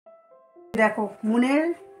দেখো মুনের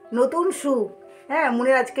নতুন শু। হ্যাঁ,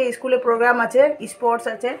 মুনের আজকে স্কুলে প্রোগ্রাম আছে, স্পোর্টস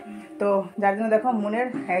আছে, তো যার জন্য দেখো মুনের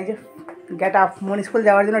এই যে গেট আপ, মুন স্কুল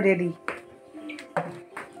যাওয়ার জন্য রেডি।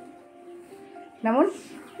 যেমন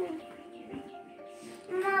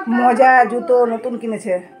মজা জুতো নতুন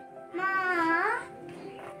কিনেছে।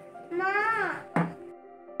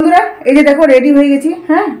 বন্ধুরা এই যে দেখো রেডি হয়ে গেছি।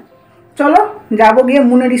 হ্যাঁ চলো যাবো গিয়ে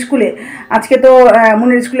মুনের স্কুলে। আজকে তো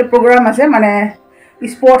মুনের স্কুলে প্রোগ্রাম আছে, মানে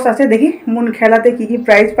স্পোর্টস আছে। দেখি মুন খেলাতে কি কি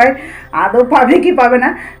প্রাইজ পায়, আদৌ পাবে কি পাবে না।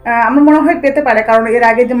 আমার মনে হয় পেতে পারে, কারণ এর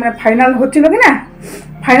আগে যে মানে ফাইনাল হচ্ছিল কি না,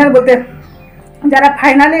 ফাইনাল বলতে যারা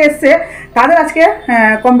ফাইনালে এসছে তাদের আজকে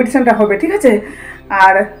কম্পিটিশানটা হবে, ঠিক আছে।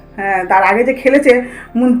 আর তার আগে যে খেলেছে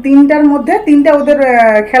মুন তিনটার মধ্যে তিনটা ওদের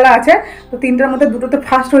খেলা আছে, তো তিনটার মধ্যে দুটোতে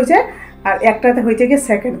ফার্স্ট হয়েছে আর একটাতে হয়েছে গিয়ে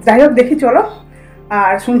সেকেন্ড। যাই হোক দেখি চলো।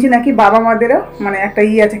 আর শুনছি নাকি বাবা মাদেরও মানে একটা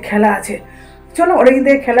আছে, খেলা আছে। চলো ওরা কিন্তু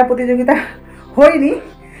খেলা প্রতিযোগিতা হয়নি,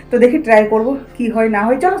 তো দেখি ট্রাই করবো কি হয় না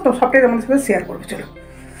হয়। চলো তো সবটাই আমাদের সাথে শেয়ার করবো। চলো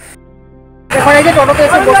এখন এই যে টোটোতে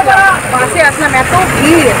এসে বসলাম, বাসে আসলাম, এত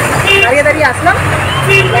ভিড়, দাঁড়িয়ে দাঁড়িয়ে আসলাম।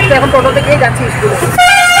 এখন টোটোতে গিয়ে যাচ্ছি স্কুলে।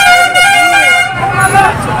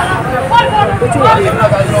 প্রচুর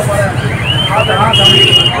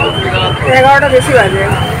 11টা বেশি বাজে,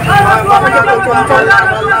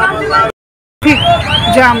 ঠিক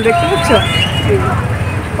জাম দেখতে পাচ্ছ।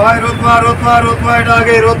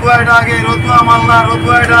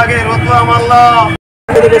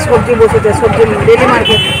 সবজি বসেছে, সবজি ডেলি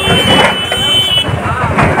মার্কেট।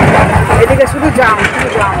 এদিকে শুধু জাম, শুধু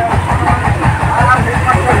জাম।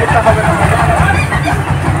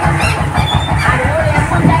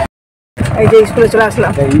 এই যে স্কুলে চলে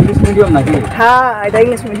আসলাম। ইংলিশ মিডিয়াম নাকি? হ্যাঁ এটা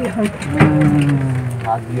ইংলিশ মিডিয়াম।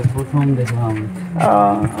 আজকে প্রথম দেখলাম।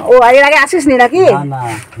 ও এর আগে আসিস নি নাকি? না।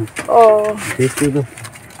 ও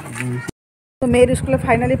তো মেয়ের স্কুলে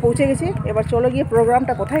ফাইনালি পৌঁছে গেছি। এবার চলো গিয়ে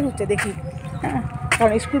প্রোগ্রামটা কোথায় হচ্ছে দেখি। হ্যাঁ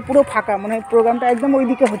কারণ স্কুল পুরো ফাঁকা, মানে প্রোগ্রামটা একদম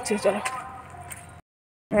ওইদিকে হচ্ছে। চলো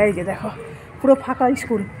এই যে দেখো পুরো ফাঁকা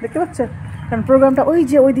স্কুল, দেখতে পাচ্ছ? কারণ প্রোগ্রামটা ওই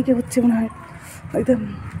যে ওইদিকে হচ্ছে মনে হয়, একদম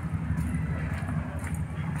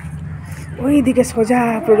ওইদিকে সোজা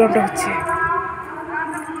প্রোগ্রামটা হচ্ছে।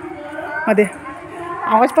 আমাদের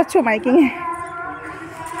আওয়াজ পাচ্ছ মাইকিংয়ে?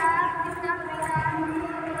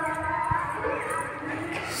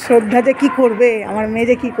 শ্রদ্ধা যে কি করবে, আমার মেয়ে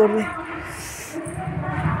যে কি করবে।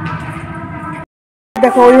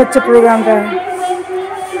 দেখো ওই হচ্ছে প্রোগ্রামটা।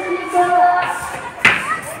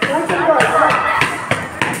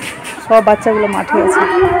 সব বাচ্চাগুলো মাঠে আছে,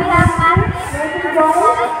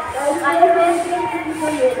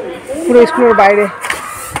 পুরো স্কুলের বাইরে।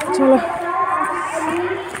 চলো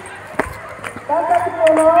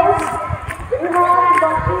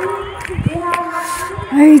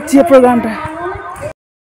এই যে প্রোগ্রামটা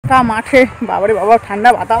মাঠে, বাবারে বাবা ঠান্ডা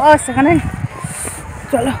বাতাস সেখানে।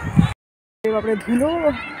 চলো বাবারে ধুলো।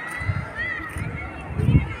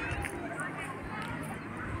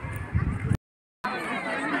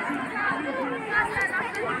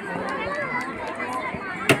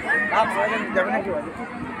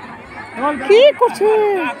 কি করছে?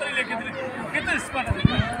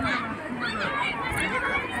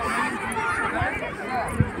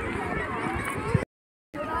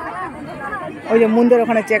 ওই যে মুন্দের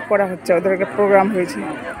ওখানে চেক করা হচ্ছে, ওদের একটা প্রোগ্রাম হয়েছে,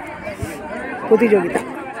 প্রতিযোগিতা।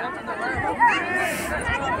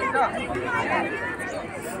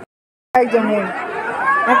 যেমন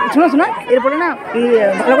শোনো শোনো, এরপরে না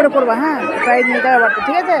ভালো করে করবা। হ্যাঁ প্রাইজ নিতে হবে,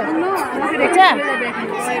 ঠিক আছে?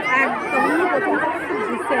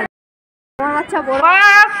 আচ্ছা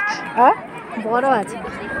বড় আছে।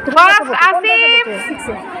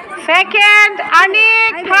 সেকেন্ড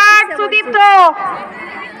অনিক, থার্ড সুদীপ্ত।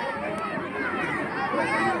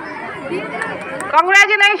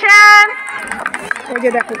 কংগ্রাচুলেশন। এই যে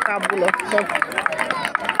দেখো কাপগুলো সব।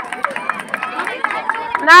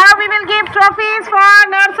 Now we will give trophies for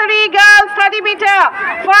nursery girls study meter.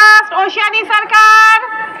 First Oceani Sarkar.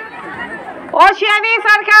 Oceani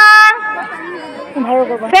Sarkar.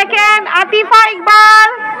 Second Atifa Iqbal.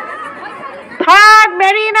 Third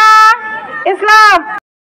Marina Islam.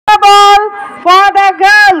 Ball for the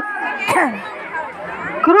girls.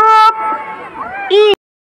 Group E.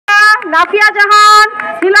 Nafia Jahan,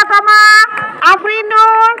 Hilatama, Afrin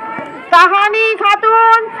Noor, Tahani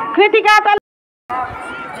Khatun, Kritika Tal.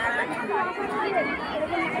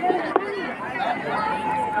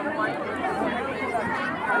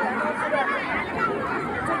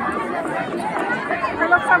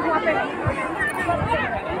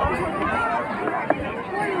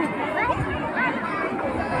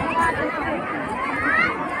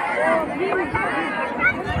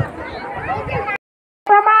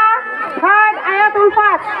 Third Ayatul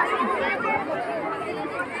Fat.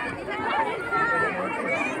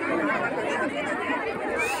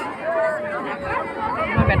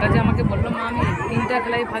 ব্যাটা যে আমাকে বললো মা আমি 3টা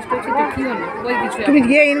খেলায় first হয়েছি তো কি হলো ওই কিছু তুমি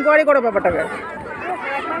গিয়ে ইনকোয়ারি করো ব্যাপারটাকে।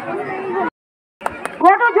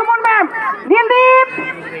 গোটো জুমন ম্যাম দিলদীপ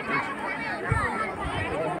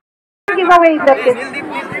কিভাবে ইন্টারভিউ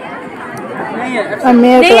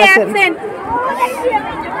মেয়ের ক্লাসের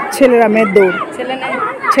ছেলেরা মেয়ের দৌড়,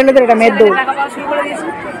 ছেলেদের এটা মেয়ের দৌড়।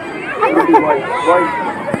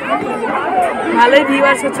 ভালোই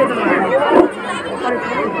ভিউয়ার্স হচ্ছে তোমার।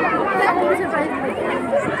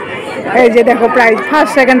 এই যে দেখো prize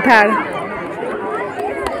first second third.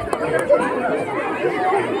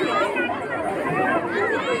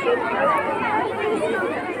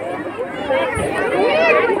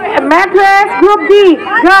 Math race group D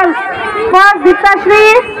girls, first Diptashri,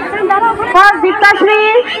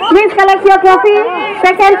 please collect your trophy.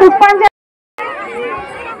 Second Pushpanjali।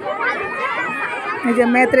 এই যে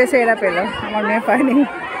ম্যাথ রেসে এরা পেল, আমার মেয়ে পায়নি।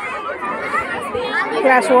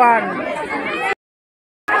 ক্লাস 1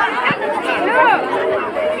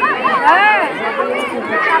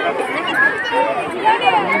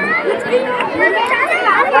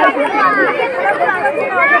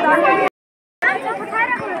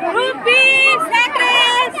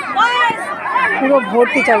 পুরো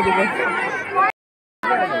ভর্তি চারিদিকে।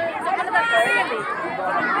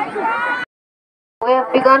 We have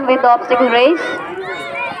begun with the obstacle race.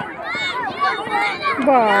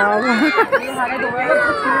 Wow.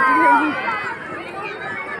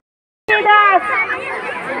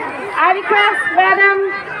 I request Madam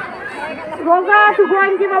Rosa to go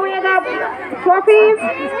and give away the trophies.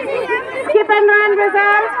 Skip and run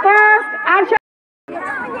results. First, Arsha.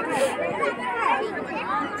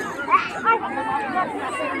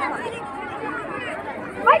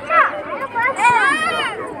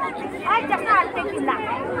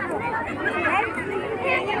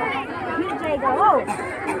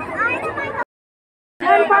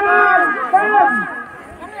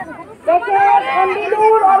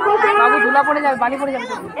 বাবু ধুলা পড়ে যাবে, বালি পড়ে যাবে।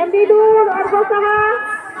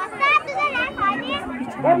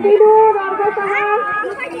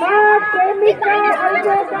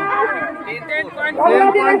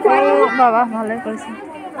 বাবা ভালোই করেছে,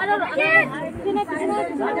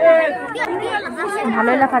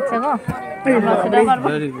 ভালোই লাফাচ্ছে গো।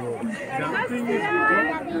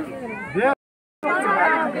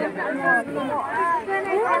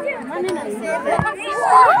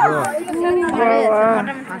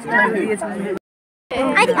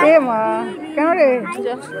 কেন রে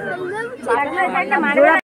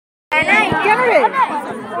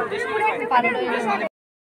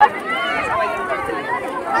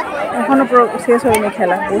এখনো শেষ হয়নি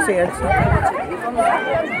খেলা, বসে আছে।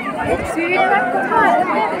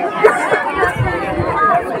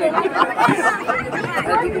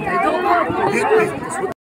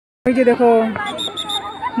 ওই যে দেখো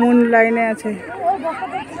মুন লাইনে আছে।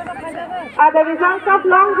 The results of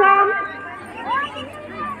long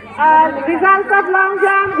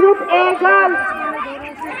jump, group A girls.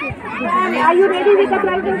 Are you ready with the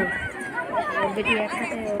prizes?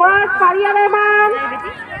 First Faria Rahman,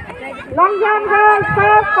 long jump girls.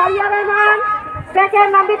 First Faria Rahman, second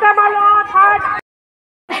Nandita Malo, third.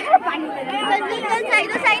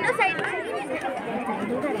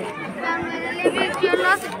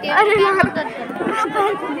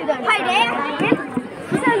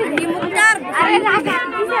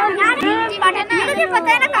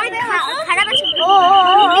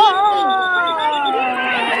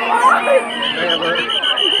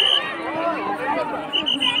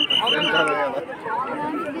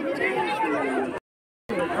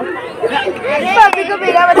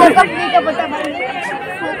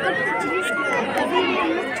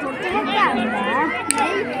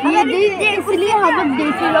 इसलिए हम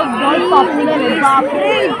देसी लोग बहुत पॉपुलर है। बाप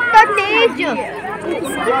रे इतना तेज,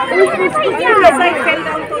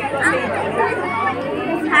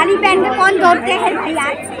 खाली पैन में कौन दौड़ते हैं भैया?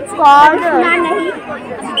 कौन ना नहीं।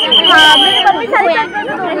 हाँ मेरे मम्मी सारे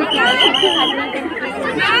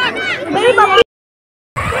मेरी मम्मी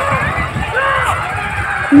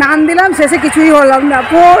নাম দিলাম, শেষে কিছুই হলাম না।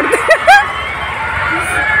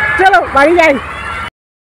 চলো বাড়ি যাই।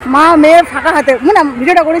 মা মেয়ে ফাঁকা হাতে না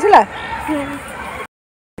ভিডিওটা করেছিল।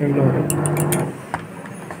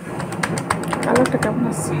 কালারটা কেমন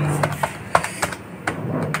আছে?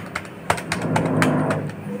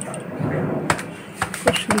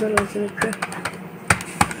 খুব সুন্দর লাগছে দেখতে।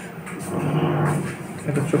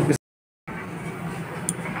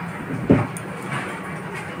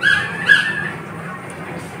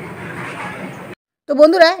 তো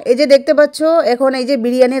বন্ধুরা এই যে দেখতে পাচ্ছ এখন এই যে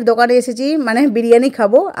বিরিয়ানির দোকানে এসেছি, মানে বিরিয়ানি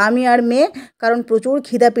খাবো আমি আর মেয়ে, কারণ প্রচুর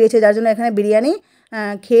খিদা পেয়েছে, যার জন্য এখানে বিরিয়ানি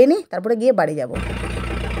খেয়ে নিই, তারপরে গিয়ে বাড়ি যাব।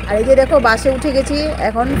 আর এই যে দেখো বাসে উঠে গেছি,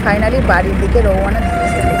 এখন ফাইনালি বাড়ির দিকে রওনা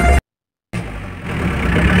দিয়েছি।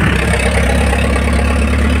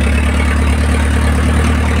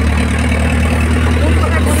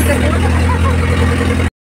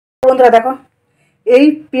 বন্ধুরা দেখো, এই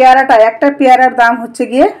পেয়ারাটা, একটা পেয়ারার দাম হচ্ছে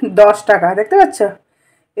গিয়ে 10 টাকা, দেখতে পাচ্ছ?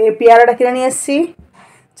 এই পেয়ারাটা কিনে নিয়ে এসেছি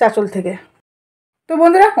চাচল থেকে। তো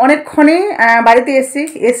বন্ধুরা অনেকক্ষণই বাড়িতে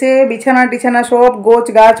এসে বিছানা টিছানা সব গোছ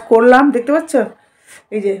গাছ করলাম, দেখতে পাচ্ছ?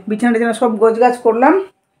 এই যে বিছানা টিছানা সব গোছ গাছ করলাম।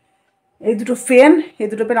 এই দুটো ফ্যান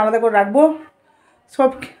আলাদা করে রাখবো সব,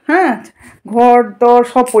 হ্যাঁ। ঘর দর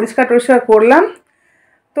সব পরিষ্কার টরিষ্কার করলাম।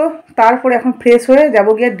 তো তারপরে এখন ফ্রেশ হয়ে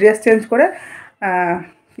যাবো গিয়ে ড্রেস চেঞ্জ করে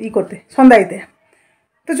করতে সন্ধ্যা দিতে।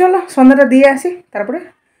 তো চলো সন্ধ্যাটা দিয়ে আসি, তারপরে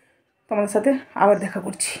তোমাদের সাথে আবার দেখা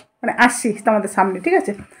করছি, মানে আসছি তোমাদের সামনে, ঠিক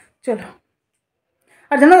আছে? চলো।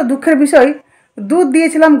 আর জানো তো দুঃখের বিষয়, দুধ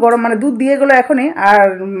দিয়েছিলাম গরম, মানে দুধ দিয়ে গেলো এখনই, আর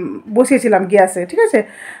বসিয়েছিলাম গ্যাসে, ঠিক আছে,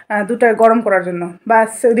 দুধটা গরম করার জন্য।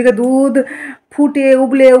 বাস ওইদিকে দুধ ফুটে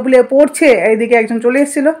উবলে উবলে পড়ছে, এইদিকে একজন চলে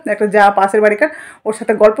এসেছিলো, একটা যা পাশের বাড়িকার, ওর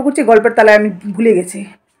সাথে গল্প করছি, গল্পের তালে আমি ভুলে গেছি,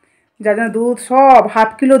 যার জন্য দুধ সব 1/2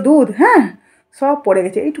 কিলো দুধ, হ্যাঁ, সব পড়ে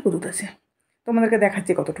গেছে। এইটুকু দুধ আছে, তোমাদেরকে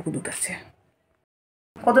দেখাচ্ছি কতটুকু দুধ আছে।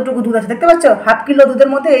 কতটুকু দুধ আছে দেখতে পাচ্ছ? 1/2 কিলো দুধের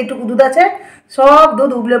মধ্যে এইটুকু দুধ আছে, সব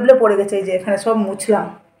দুধ উবলে উবলে পড়ে গেছে। এই যে এখানে সব মুছলাম,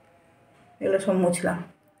 এগুলো সব মুছলাম,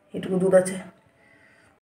 এইটুকু দুধ আছে।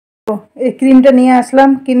 তো এই ক্রিমটা নিয়ে আসলাম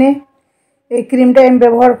কিনে, এই ক্রিমটা আমি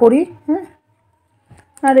ব্যবহার করি, হ্যাঁ।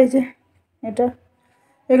 আর এই যে এটা,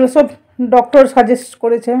 এগুলো সব ডক্টর সাজেস্ট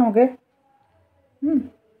করেছে আমাকে,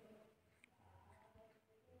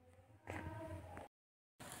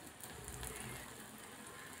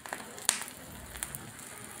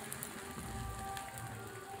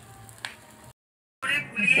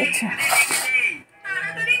 আচ্ছা।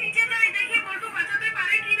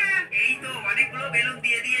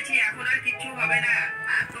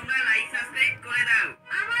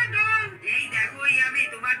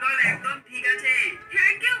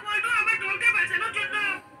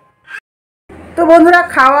 তো বন্ধুরা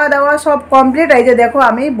খাওয়া দাওয়া সব কমপ্লিট। এই যে দেখো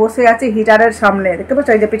আমি বসে আছি হিটারের সামনে, দেখতে পাচ্ছ?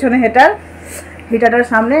 এই যে পিছনে হিটারের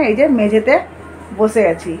সামনে, এই যে মেঝেতে বসে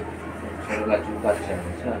আছি।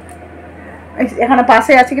 এখানে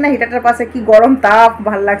পাশে আছে কিনা হিটারটার পাশে, কি গরম তাপ,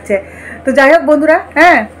 ভাল লাগছে। তো যাই হোক বন্ধুরা,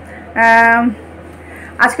 হ্যাঁ,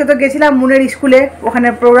 আজকে তো গেছিলাম মুনের স্কুলে, ওখানে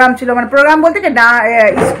প্রোগ্রাম ছিল, মানে প্রোগ্রাম বলতে কি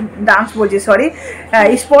ডান্স বলছি, সরি,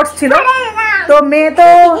 স্পোর্টস ছিল। তো মেয়ে তো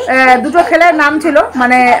দুটো খেলার নাম ছিল,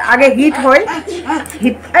 মানে আগে হিট হয়,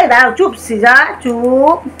 হিট, এই দাঁড়াও, চুপ সিজা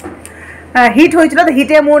চুপ, হিট হয়েছিল। তো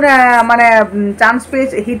হিটে মুন মানে চান্স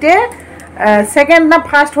পেয়েছে, হিটে সেকেন্ড না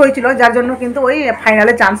ফার্স্ট হয়েছিল, যার জন্য কিন্তু ওই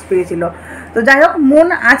ফাইনালে চান্স পেয়েছিল। তো যাই হোক মুন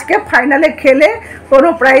আজকে ফাইনালে খেলে কোনো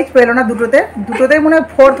প্রাইজ পেলো না, দুটোতেই মনে হয়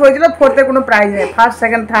 4th হয়েছিল, 4th-এ কোনো প্রাইজ নেই, ফার্স্ট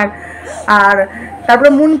সেকেন্ড থার্ড, আর তারপরে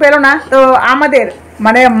মুন পেলো না। তো আমাদের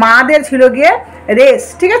মানে মাদের ছিল গিয়ে রেস,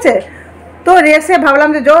 ঠিক আছে? তো রেসে ভাবলাম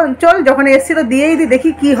যে চল যখন এসছি তো দিয়েই দিই,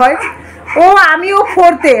 দেখি কি হয়। ও আমিও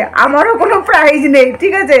 4th-এ, আমারও কোনো প্রাইজ নেই,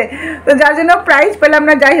 ঠিক আছে? তো যার জন্য প্রাইজ পেলাম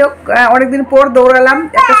না। যাই হোক অনেকদিন পর দৌড়ালাম,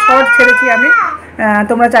 একটা শর্ট ছেড়েছি আমি,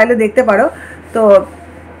 তোমরা চাইলে দেখতে পারো। তো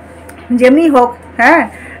যেমনি হোক, হ্যাঁ,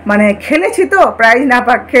 মানে খেলেছি তো, প্রাইজ না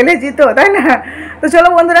পাক খেলেছি তো, তাই না? তো চলো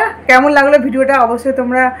বন্ধুরা, কেমন লাগলো ভিডিওটা অবশ্যই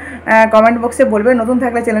তোমরা কমেন্ট বক্সে বলবে। নতুন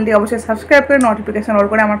থাকলে চ্যানেলটি অবশ্যই সাবস্ক্রাইব করে নোটিফিকেশন অল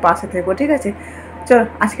করে আমার পাশে থেকো, ঠিক আছে? চলো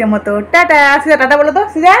আজকের মতো টাটা। সিজা টাটা বলো তো,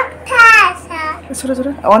 সিজা ছোটো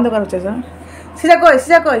ছোটো অন্ধকার হচ্ছে, সিজা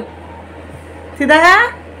কই, সিজা হ্যাঁ,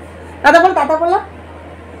 দাদা বলো, দাদা বলো,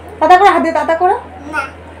 দাদা করো, হাত দিয়ে দাদা করো,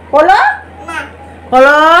 বলো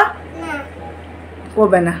বলো,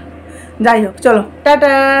 করবে না। যাই হোক চলো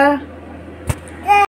টাটা।